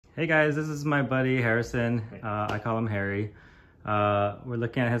Hey guys, this is my buddy Harrison. I call him Harry. We're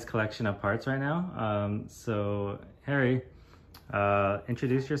looking at his collection of parts right now. So Harry,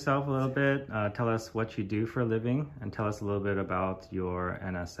 introduce yourself a little bit. Tell us what you do for a living and tell us a little bit about your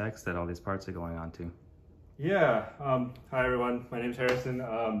NSX that all these parts are going on to. Yeah, hi everyone, my name's Harrison.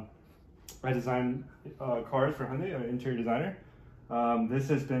 I design cars for Hyundai. I'm an interior designer. This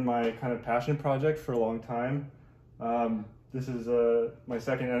has been my kind of passion project for a long time. This is my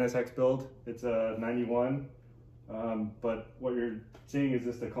second NSX build. It's a 91, but what you're seeing is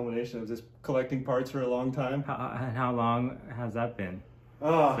just the culmination of just collecting parts for a long time. How long has that been?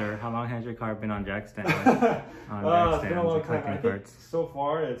 Sir, how long has your car been on jack stand? It's been a long time. I think parts? so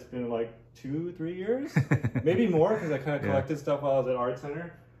far it's been like 2-3 years, maybe more, because I kind of collected stuff while I was at Art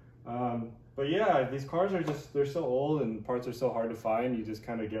Center. But yeah, these cars are they're so old and parts are so hard to find. You just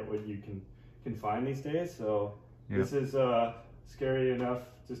kind of get what you can find these days. So this is scary enough,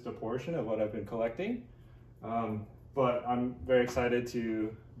 just a portion of what I've been collecting. But I'm very excited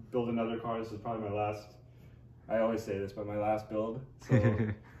to build another car. This is probably my last, I always say this, but my last build.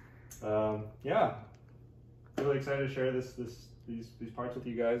 So yeah, really excited to share these parts with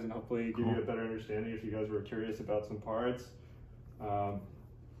you guys and hopefully give you a better understanding if you guys were curious about some parts.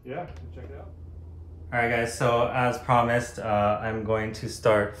 Yeah, check it out. All right guys, so as promised, I'm going to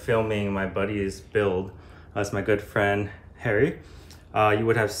start filming my buddy's build. That's my good friend Harry. You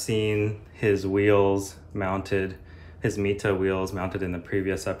would have seen his wheels mounted, his Mita wheels mounted in the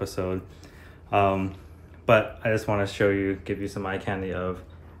previous episode. But I just want to give you some eye candy of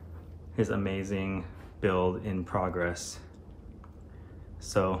his amazing build in progress.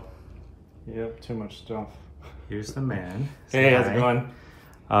 So, yep, too much stuff. Here's the man. Hey, how's it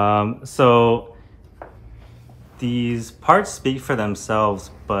going? So these parts speak for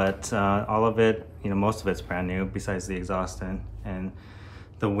themselves, but all of it, most of it's brand new besides the exhaust and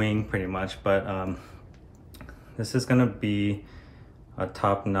the wing pretty much. But this is gonna be a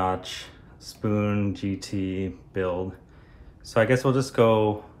top-notch Spoon GT build. So I guess we'll just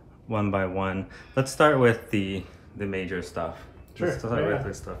go one by one. Let's start with the major stuff. Sure. Let's start with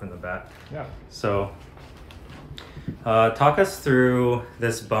this stuff in the back. Yeah. So talk us through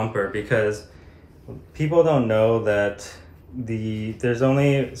this bumper, because people don't know that there's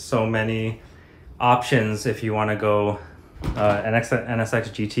only so many options if you want to go NSX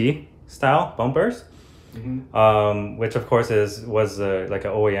GT style bumpers, which of course was like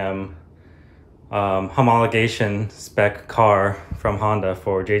an OEM homologation spec car from Honda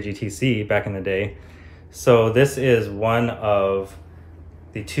for JGTC back in the day. So this is one of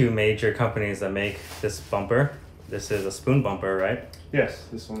the two major companies that make this bumper. This is a Spoon bumper, right? Yes,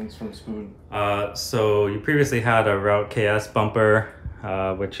 this one's from Spoon. So you previously had a Route KS bumper,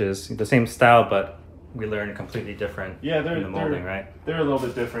 which is the same style, but we learned completely different in the molding, right? They're a little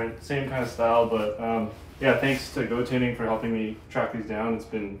bit different, same kind of style, but yeah, thanks to Go Tuning for helping me track these down.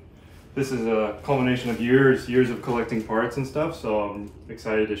 This is a culmination of years of collecting parts and stuff, so I'm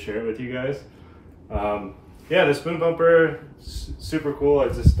excited to share it with you guys. Yeah, the Spoon bumper, super cool.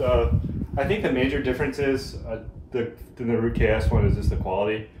 It's just, I think the major difference is the Route KS one is just the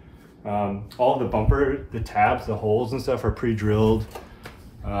quality. All of the bumper, the tabs, the holes and stuff are pre-drilled.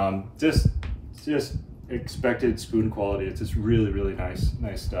 Just expected Spoon quality. It's just really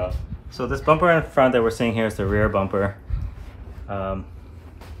nice stuff. So this bumper in front that we're seeing here is the rear bumper.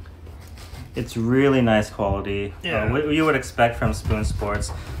 It's really nice quality. Yeah. What you would expect from Spoon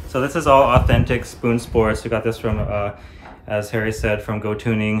Sports. So this is all authentic Spoon Sports. We got this from, as Harry said, from Go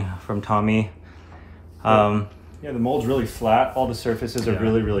Tuning, from Tommy. Yeah, the mold's really flat. All the surfaces are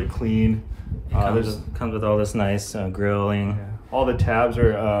really clean. Comes with all this nice grilling. Yeah. All the tabs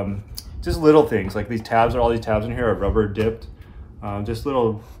are just little things. Like all these tabs in here are rubber dipped. Just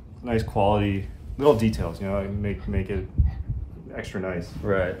little nice quality, little details. Make it extra nice.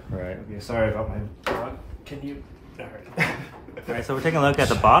 Right. Okay, sorry about my dog. Can you? All right. All right, so we're taking a look at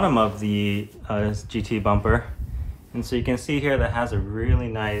the bottom of the GT bumper, and so you can see here that has a really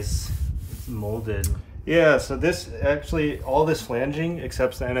nice molded. Yeah, so this actually, all this flanging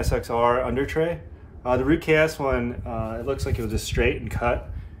except the NSX-R under tray. The Route KS one, it looks like it was just straight and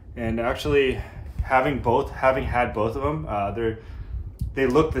cut, and actually having had both of them, they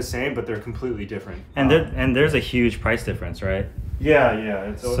look the same, but they're completely different. And there's a huge price difference, right? Yeah.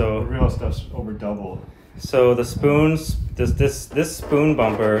 It's the real stuff's over double. So the spoons, this Spoon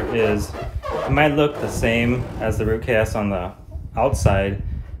bumper it might look the same as the Route KS on the outside,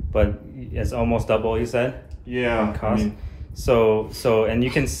 but it's almost double, you said? Yeah. Cost. So and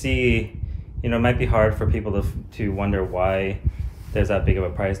you can see, it might be hard for people to wonder why there's that big of a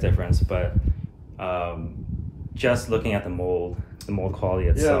price difference, but just looking at the mold quality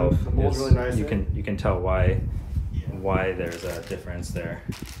itself, the mold's really nice. You can tell why there's a difference there.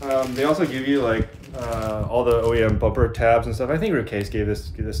 They also give you like all the OEM bumper tabs and stuff. I think Rootcase gave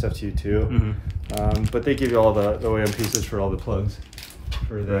this stuff to you too. But they give you all the OEM pieces for all the plugs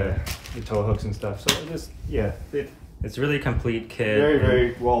for the tow hooks and stuff. So it's really a complete kit. Very,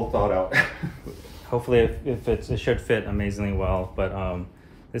 very well thought out. Hopefully, it should fit amazingly well. But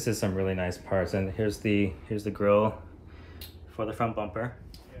this is some really nice parts. And here's the grill for the front bumper.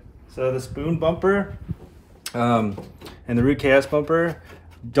 So the spoon bumper and the Rootcase bumper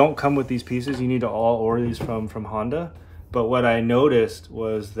don't come with these pieces. You need to all order these from Honda. But what I noticed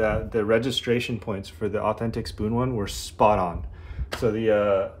was that the registration points for the authentic spoon one were spot on. So the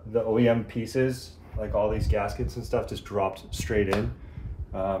OEM pieces, like all these gaskets and stuff, just dropped straight in.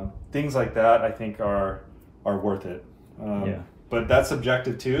 Things like that I think are worth it. But that's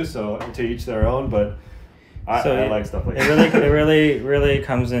subjective too, so to each their own. But I like stuff like that. It really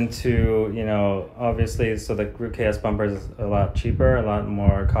comes into, you know, obviously, so the Rootcase bumper is a lot cheaper, a lot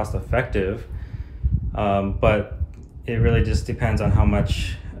more cost effective, but it really just depends on how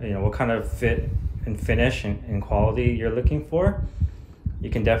much, you know, what kind of fit and finish and quality you're looking for. You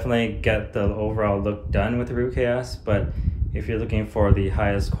can definitely get the overall look done with the Rootcase, but if you're looking for the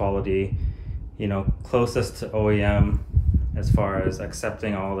highest quality, you know, closest to OEM as far as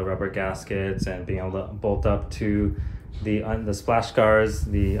accepting all the rubber gaskets and being able to bolt up to the splash guards,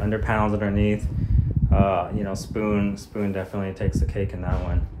 the under panels underneath, you know, spoon definitely takes the cake in that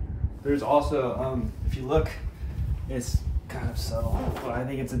one. There's also, if you look, it's kind of subtle, but I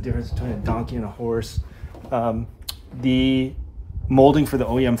think it's the difference between a donkey and a horse. The molding for the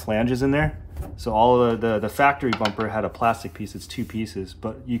OEM flanges in there. So all of the factory bumper had a plastic piece. It's two pieces,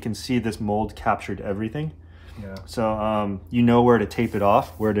 but you can see this mold captured everything. Yeah. So you know where to tape it off,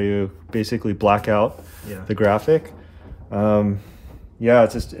 where to basically black out the graphic. Yeah,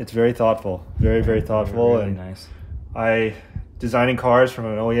 it's very thoughtful, very, very thoughtful. Really and nice. Designing cars from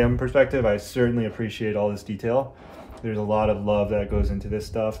an OEM perspective, I certainly appreciate all this detail. There's a lot of love that goes into this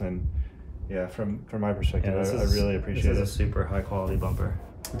stuff, and yeah, from my perspective, I really appreciate it. This is a super high quality bumper.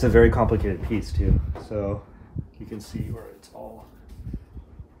 It's a very complicated piece too, so you can see where it's all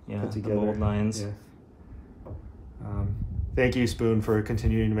put together. The mold lines. Yeah. Thank you, Spoon, for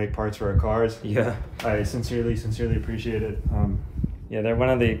continuing to make parts for our cars. Yeah, I sincerely appreciate it. Yeah, they're one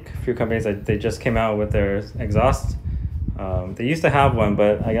of the few companies that they just came out with their exhaust. They used to have one,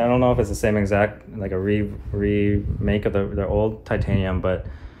 but I don't know if it's the same exact, like a remake of their old titanium, but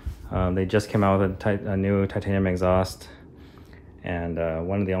they just came out with a new titanium exhaust, and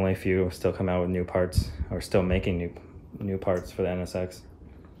one of the only few still come out with new parts, or still making new parts for the NSX.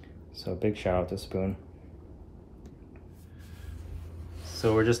 So big shout out to Spoon.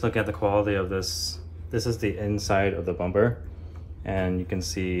 So we're just looking at the quality of this. This is the inside of the bumper, and you can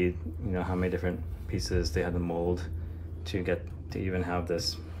see, you know, how many different pieces they had to mold to get to even have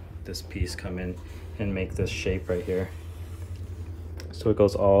this piece come in and make this shape right here. So it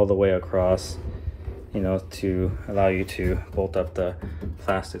goes all the way across, you know, to allow you to bolt up the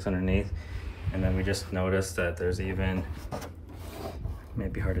plastics underneath. And then we just noticed that there's even,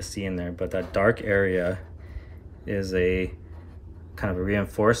 maybe hard to see in there, but that dark area is a kind of a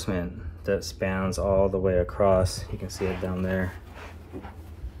reinforcement that spans all the way across. You can see it down there.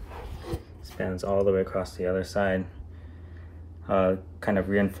 Spans all the way across the other side, kind of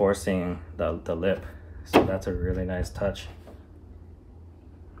reinforcing the lip. So that's a really nice touch.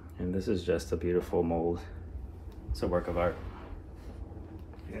 And this is just a beautiful mold. It's a work of art.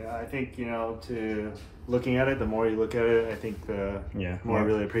 Yeah, I think, you know, looking at it, the more you look at it, I think the more I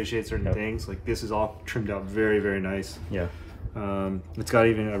really appreciate certain things. Like this is all trimmed out very, very nice. Yeah. It's got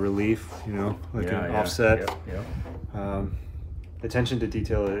even a relief, you know, like an offset. Attention to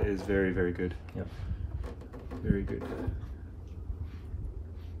detail is very, very good. Yep. Very good.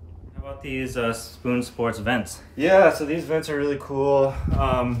 How about these Spoon Sports vents? Yeah, so these vents are really cool.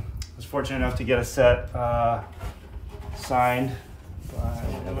 I was fortunate enough to get a set signed.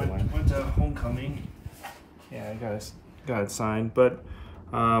 I went to Homecoming. Yeah, I got it signed. But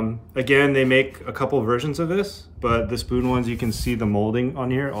again, they make a couple versions of this, but the Spoon ones, you can see the molding on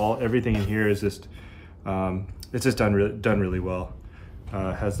here. Everything in here is just it's just done really well.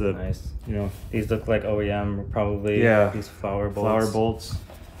 Has the nice. You know, these look like OEM probably. Yeah. These flower bolts. Flower bolts.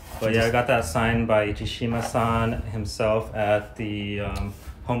 But yeah, I got that signed by Ichishima-san himself at the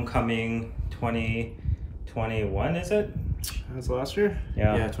Homecoming 2021. Is it? That's last year.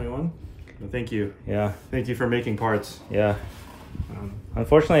 Yeah. Yeah, 21. Well, thank you. Yeah. Thank you for making parts. Yeah.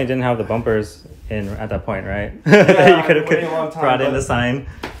 Unfortunately, it didn't have the bumpers in at that point, right? Yeah, You could have waiting a long time, brought in the sign.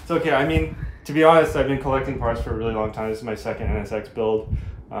 It's okay. I mean, To be honest, I've been collecting parts for a really long time. This is my second NSX build.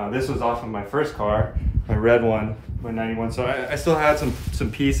 This was off of my first car, my red one, my 91. So I still had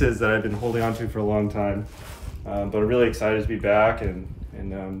some pieces that I've been holding on to for a long time. But I'm really excited to be back and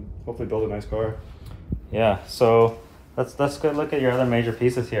hopefully build a nice car. Yeah, so let's go look at your other major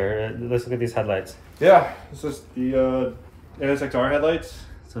pieces here. Let's look at these headlights. Yeah, this is the NSX-R headlights.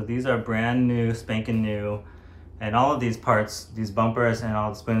 So these are brand new, spanking new. And all of these parts, these bumpers and all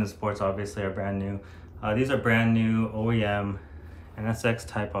the spin and supports obviously are brand new. These are brand new OEM NSX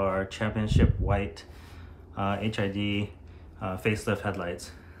Type R Championship White HID facelift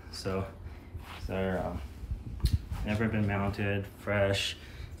headlights. So they're never been mounted, fresh.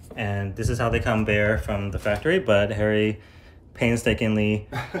 And this is how they come bare from the factory, but Harry painstakingly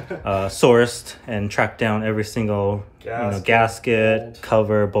sourced and tracked down every single gasket, bolt,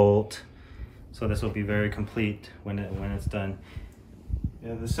 cover, bolt. So this will be very complete when it's done.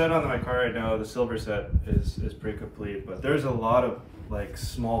 Yeah, the set on my car right now, the silver set is pretty complete, but there's a lot of like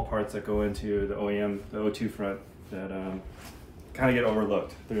small parts that go into the OEM, the O2 front that kind of get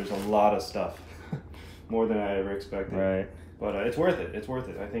overlooked. There's a lot of stuff, more than I ever expected. Right. But it's worth it. It's worth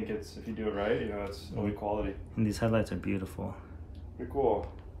it. I think it's, if you do it right, you know, it's OE quality. And these headlights are beautiful. Pretty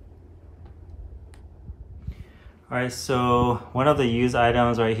cool. All right, so one of the used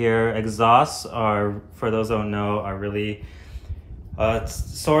items right here, exhausts are, for those who don't know, are really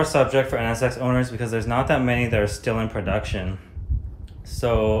sore subject for NSX owners because there's not that many that are still in production.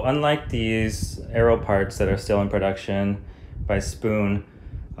 So unlike these aero parts that are still in production by Spoon,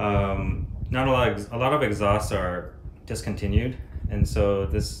 not a lot of exhausts are discontinued, and so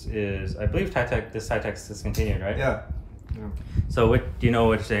this is, I believe, Taitec's discontinued, right? Yeah. So do you know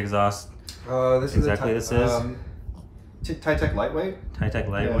which exhaust this exactly is this is? Taitec Lightweight. Taitec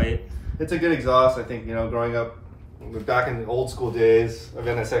Lightweight. Yeah. It's a good exhaust. I think, you know, growing up back in the old school days of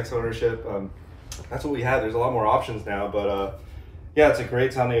NSX ownership, that's what we had. There's a lot more options now, but yeah, it's a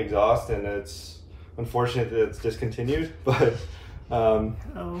great sounding exhaust, and it's unfortunate that it's discontinued, but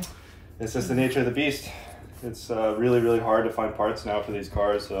it's just the nature of the beast. It's really, really hard to find parts now for these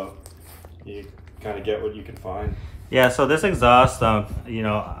cars, so you kind of get what you can find. Yeah, so this exhaust, you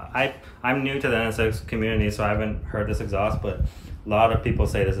know, I'm new to the NSX community, so I haven't heard this exhaust, but a lot of people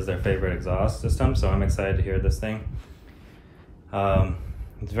say this is their favorite exhaust system, so I'm excited to hear this thing.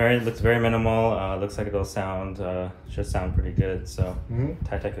 Looks very minimal. Looks like it'll should sound pretty good. So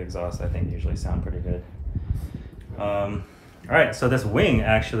Taitec exhausts, I think, usually sound pretty good. All right, so this wing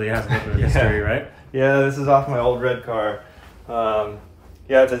actually has a little bit of history, right? Yeah, this is off my old red car.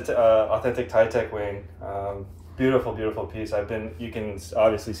 Yeah, it's an authentic Taitec wing. Beautiful, beautiful piece. You can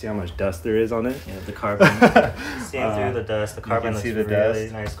obviously see how much dust there is on it. Yeah, the carbon. Seeing through the dust, the carbon looks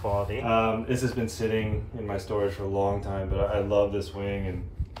really nice quality. This has been sitting in my storage for a long time, but I love this wing, and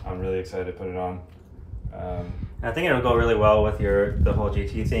I'm really excited to put it on. I think it'll go really well with the whole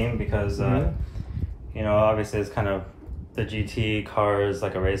GT theme because, you know, obviously it's kind of, the GT car is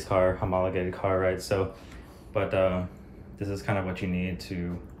like a race car, homologated car, right? So, but this is kind of what you need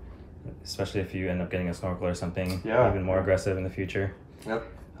to, especially if you end up getting a snorkel or something even more aggressive in the future. Yep.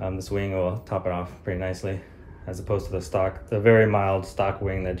 This wing will top it off pretty nicely, as opposed to the very mild stock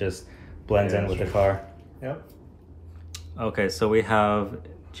wing that just blends in with the car. Yep. Okay, so we have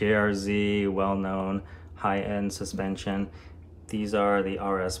JRZ, well-known high-end suspension. These are the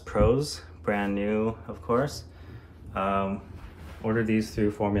RS Pros, brand new, of course. Ordered these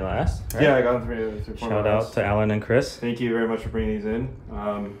through Formula S, right? Yeah, I got them through Formula S. Shout out to Alan and Chris. Thank you very much for bringing these in.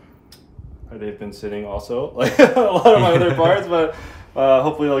 They've been sitting also, like a lot of my other parts, but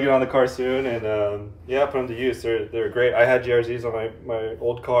hopefully they'll get on the car soon, and yeah, put them to use. They're great. I had JRZs on my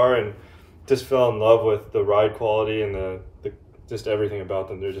old car and just fell in love with the ride quality and the just everything about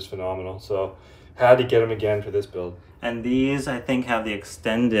them. They're just phenomenal. So had to get them again for this build. And these, I think, have the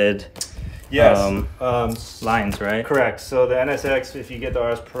extended lines, right? Correct. So the NSX, if you get the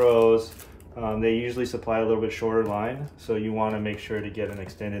RS Pros, they usually supply a little bit shorter line, so you want to make sure to get an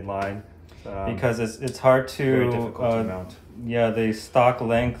extended line. Because it's hard to, very difficult to mount. Yeah, the stock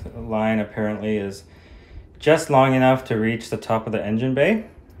length line apparently is just long enough to reach the top of the engine bay.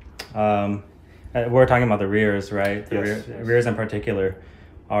 We're talking about the rears, right? The rears in particular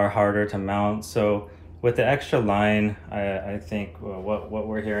are harder to mount. So with the extra line, I think what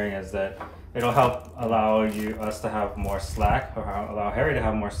we're hearing is that it'll help allow us to have more slack, or allow Harry to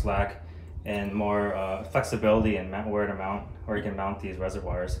have more slack and more flexibility in where to mount, where you can mount these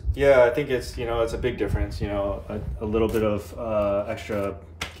reservoirs. Yeah, I think it's a big difference. You know, a little bit of extra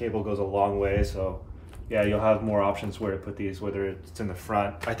cable goes a long way. So yeah, you'll have more options where to put these, whether it's in the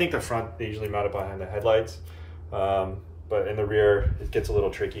front. I think the front, they usually mount it behind the headlights, but in the rear it gets a little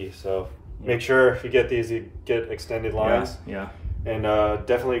tricky. So make sure if you get these, you get extended lines. Yeah. And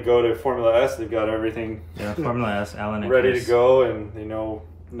definitely go to Formula S. They've got everything. Yeah, Formula S, Alan and ready Chris. to go, and they know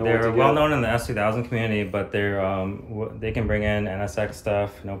they're well known in the S2000 community, but they can bring in NSX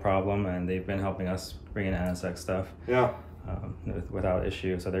stuff, no problem, and they've been helping us bring in NSX stuff. Yeah. Without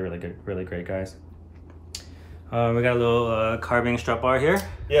issue, so they're really good, really great guys. We got a little carbing strut bar here.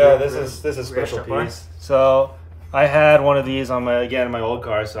 Yeah, this is a special piece. So I had one of these on my old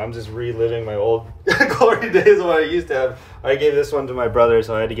car, so I'm just reliving my old glory days of what I used to have. I gave this one to my brother,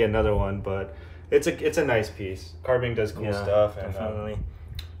 so I had to get another one, but it's a nice piece. Carbing does cool stuff, and definitely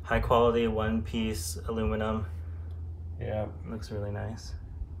high quality one piece aluminum. Yeah, looks really nice.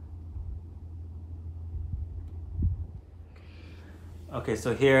 Okay,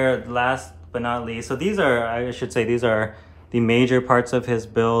 so here, last but not least, so these are, I should say, these are the major parts of his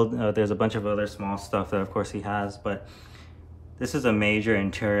build. There's a bunch of other small stuff that of course he has, but this is a major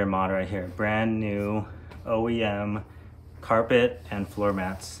interior mod right here. Brand new OEM carpet and floor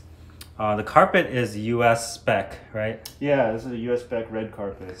mats. The carpet is US spec, right? Yeah, this is a US spec red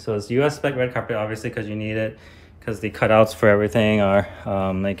carpet. So it's US spec red carpet, obviously, because you need it, because the cutouts for everything are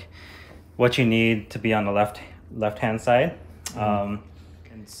like what you need to be on the left-hand side.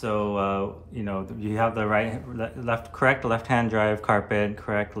 And so you know, you have the correct left-hand drive carpet,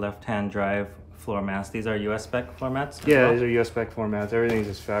 correct left-hand drive floor mats. These are US spec floor mats? Yeah, these are US spec floor mats. Everything's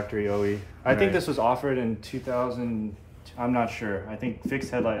just factory OE. I think this was offered in 2000. I'm not sure. I think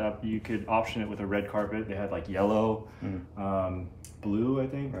fixed headlight up, you could option it with a red carpet. They had like yellow, blue, I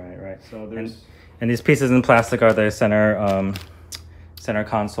think. Right. So there's and these pieces in plastic are the center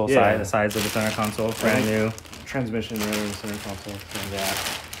console side, the sides of the center console, brand new. Transmission ring, center console, and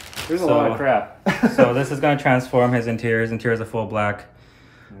there's a lot of crap. So this is going to transform his interiors. Interiors are full black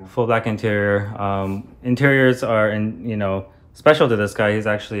interior. Interiors are special to this guy. He's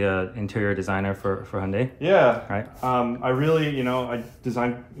actually an interior designer for Hyundai. Yeah. Right. I really, I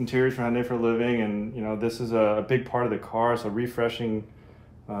design interiors for Hyundai for a living, and this is a big part of the car. So refreshing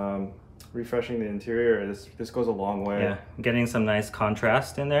the interior, this goes a long way. Yeah, getting some nice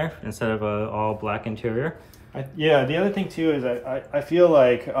contrast in there instead of a all black interior. The other thing too is I feel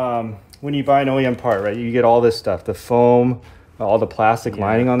like when you buy an OEM part, right, you get all this stuff, the foam, all the plastic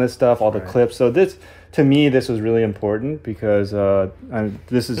lining on this stuff, all the clips. So to me, this was really important because there are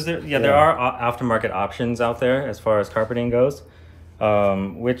aftermarket options out there as far as carpeting goes,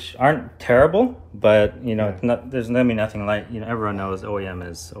 which aren't terrible, but there's gonna be nothing like, everyone knows OEM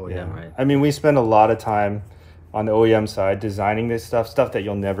is OEM, right? I mean, we spend a lot of time on the OEM side designing this stuff that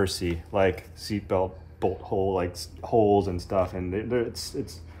you'll never see, like seatbelt bolt hole, like holes and stuff, and there's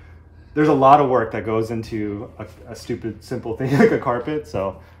a lot of work that goes into a stupid simple thing like a carpet.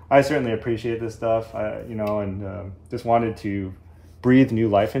 So I certainly appreciate this stuff, and just wanted to breathe new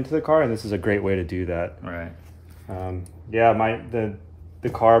life into the car, and this is a great way to do that. Right. The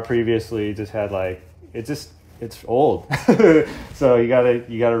car previously just had it's old, so you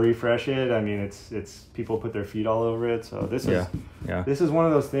gotta refresh it. I mean, it's people put their feet all over it. So this is one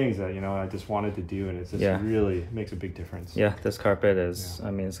of those things that I just wanted to do, and it just really makes a big difference. Yeah, this carpet is.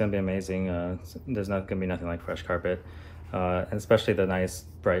 I mean, it's gonna be amazing. There's not gonna be nothing like fresh carpet, and especially the nice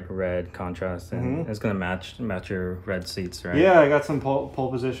bright red contrast, and it's gonna match your red seats, right? Yeah, I got some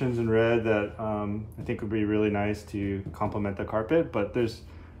pole positions in red that I think would be really nice to complement the carpet, but there's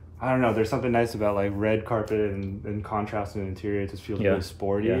something nice about like red carpet and contrast in the interior. It just feels really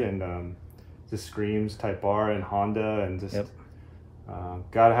sporty and just screams Type R and Honda, and just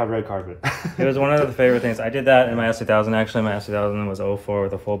gotta have red carpet. It was one of the favorite things. I did that in my S2000. Actually, my S2000 was 04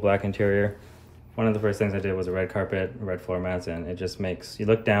 with a full black interior. One of the first things I did was a red carpet, red floor mats, and it just makes you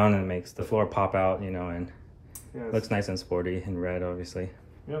look down and it makes the floor pop out, and looks nice and sporty in red, obviously.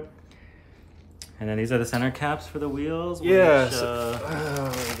 Yep. And then these are the center caps for the wheels. Yeah. Which,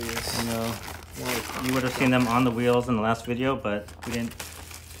 you would have seen them on the wheels in the last video, but we didn't.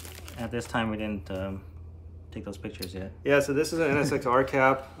 At this time, we didn't take those pictures yet. Yeah. So this is an NSX-R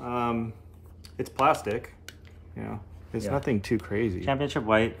cap. It's plastic. It's nothing too crazy. Championship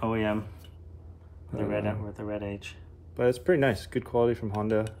white OEM with the red H. But it's pretty nice. Good quality from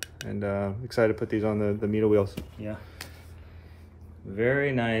Honda, and excited to put these on the Mita wheels. Yeah.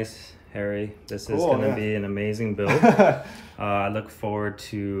 Very nice. Harry, this is going to be an amazing build. I look forward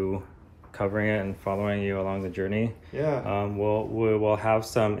to covering it and following you along the journey. Yeah. We'll have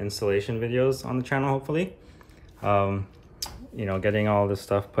some installation videos on the channel, hopefully. Getting all this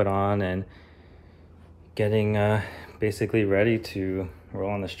stuff put on and getting basically ready to roll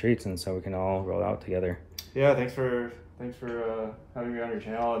on the streets, and so we can all roll out together. Yeah, thanks for having me on your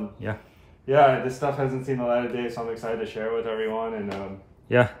channel, and this stuff hasn't seen the light of day, so I'm excited to share it with everyone, and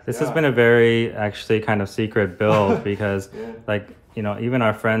Yeah, this has been a very actually kind of secret build because like, you know, even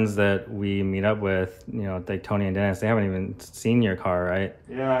our friends that we meet up with, you know, like Tony and Dennis, they haven't even seen your car, right?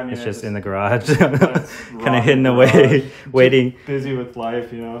 Yeah, I mean, it's just in the garage, kind of hidden garage, away, waiting. Busy with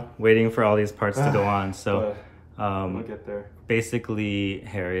life, you know. Waiting for all these parts to go on. So we'll get there. Basically,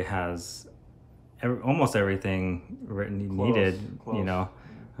 Harry has almost everything needed, you know.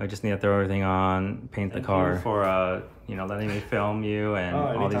 I just need to throw everything on, paint the car. For you know, letting me film you and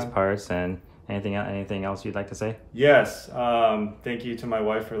all these parts. And anything else you'd like to say? Yes. Thank you to my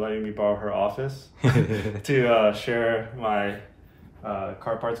wife for letting me borrow her office to share my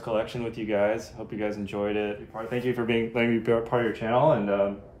car parts collection with you guys. Hope you guys enjoyed it. Thank you for letting me be part of your channel. And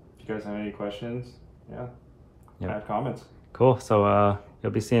if you guys have any questions, add comments. Cool. So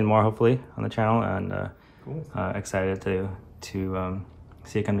you'll be seeing more hopefully on the channel, and cool. Excited to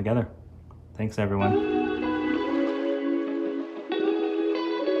see it come together. Thanks everyone.